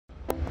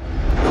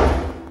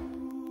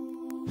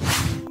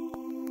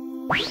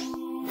What's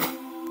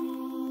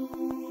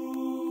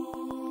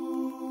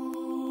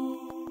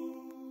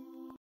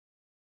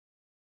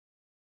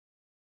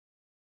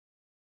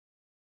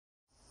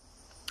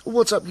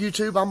up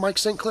YouTube, I'm Mike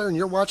St. Clair and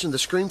you're watching the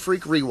Screen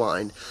Freak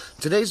Rewind.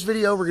 Today's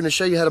video we're going to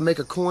show you how to make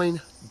a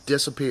coin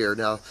disappear.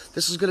 Now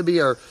this is going to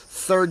be our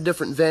third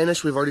different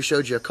vanish. We've already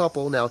showed you a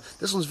couple. Now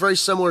this one's very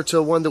similar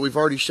to one that we've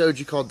already showed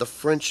you called the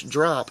French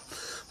drop.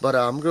 But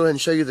I'm going to go ahead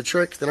and show you the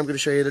trick, then I'm going to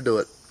show you how to do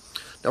it.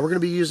 Now we're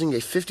going to be using a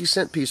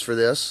 50-cent piece for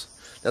this.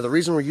 Now the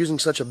reason we're using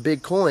such a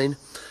big coin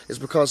is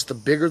because the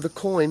bigger the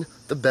coin,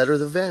 the better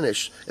the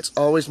vanish. It's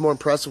always more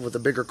impressive with a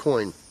bigger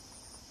coin.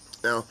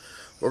 Now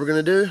what we're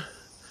going to do,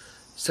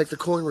 take the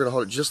coin, we're going to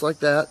hold it just like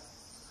that.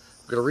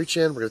 We're going to reach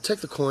in, we're going to take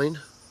the coin.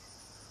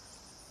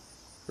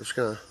 We're just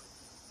going to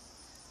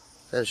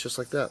vanish just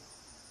like that.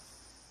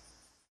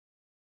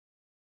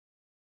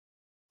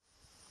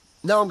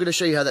 Now I'm going to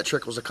show you how that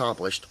trick was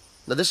accomplished.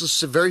 Now this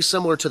is very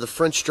similar to the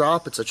French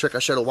drop. It's a trick I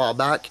showed a while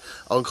back.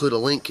 I'll include a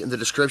link in the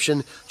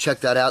description.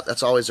 Check that out.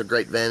 That's always a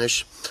great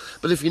vanish.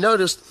 But if you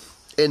noticed,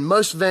 in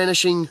most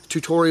vanishing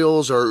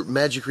tutorials or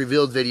magic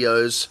revealed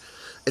videos,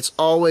 it's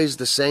always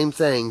the same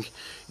thing.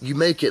 You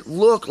make it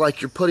look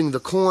like you're putting the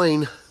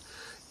coin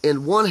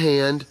in one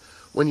hand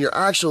when you're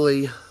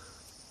actually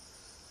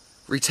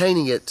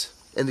retaining it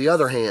in the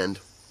other hand,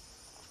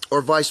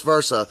 or vice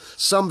versa,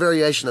 some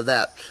variation of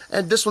that.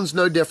 And this one's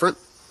no different,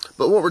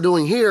 but what we're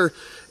doing here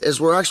is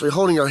we're actually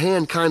holding our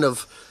hand kind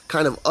of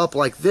up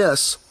like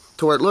this,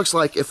 to where it looks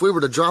like if we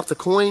were to drop the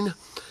coin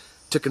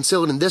to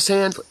conceal it in this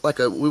hand, like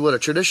we would a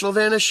traditional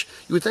vanish,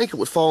 you would think it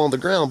would fall on the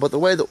ground, but the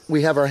way that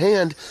we have our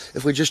hand,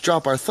 if we just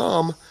drop our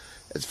thumb,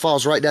 it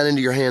falls right down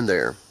into your hand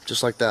there,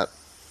 just like that.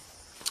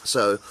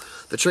 So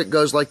the trick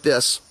goes like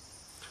this.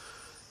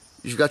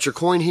 You've got your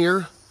coin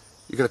here,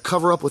 you're going to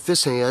cover up with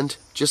this hand,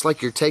 just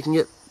like you're taking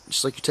it,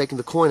 just like you're taking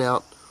the coin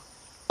out,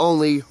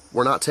 only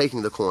we're not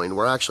taking the coin,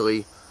 we're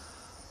actually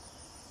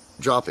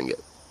dropping it.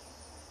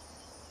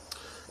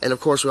 And of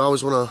course we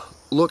always want to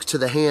look to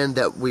the hand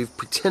that we've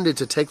pretended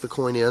to take the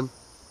coin in,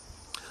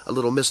 a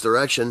little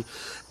misdirection,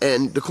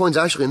 and the coin's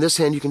actually in this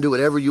hand. You can do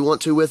whatever you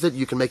want to with it.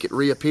 You can make it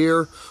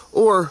reappear,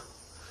 or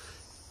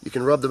you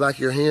can rub the back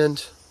of your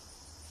hand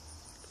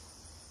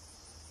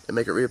and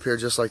make it reappear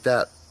just like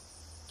that.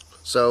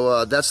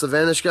 So that's the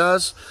vanish,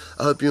 guys.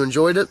 I hope you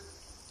enjoyed it.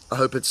 I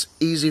hope it's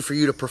easy for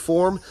you to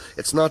perform.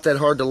 It's not that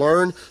hard to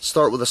learn.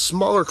 Start with a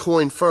smaller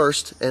coin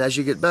first, and as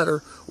you get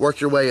better, work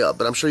your way up.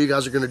 But I'm sure you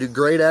guys are going to do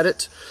great at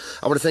it.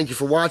 I want to thank you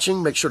for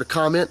watching. Make sure to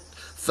comment,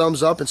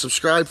 thumbs up, and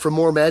subscribe for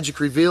more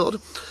Magic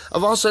Revealed.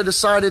 I've also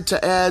decided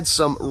to add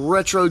some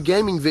retro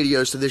gaming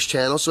videos to this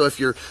channel, so if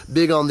you're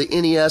big on the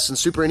NES and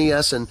Super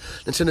NES and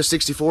Nintendo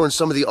 64 and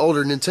some of the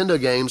older Nintendo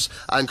games,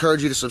 I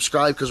encourage you to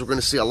subscribe because we're going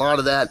to see a lot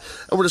of that,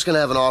 and we're just going to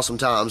have an awesome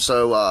time.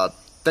 So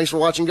thanks for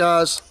watching,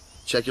 guys.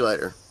 Check you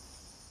later.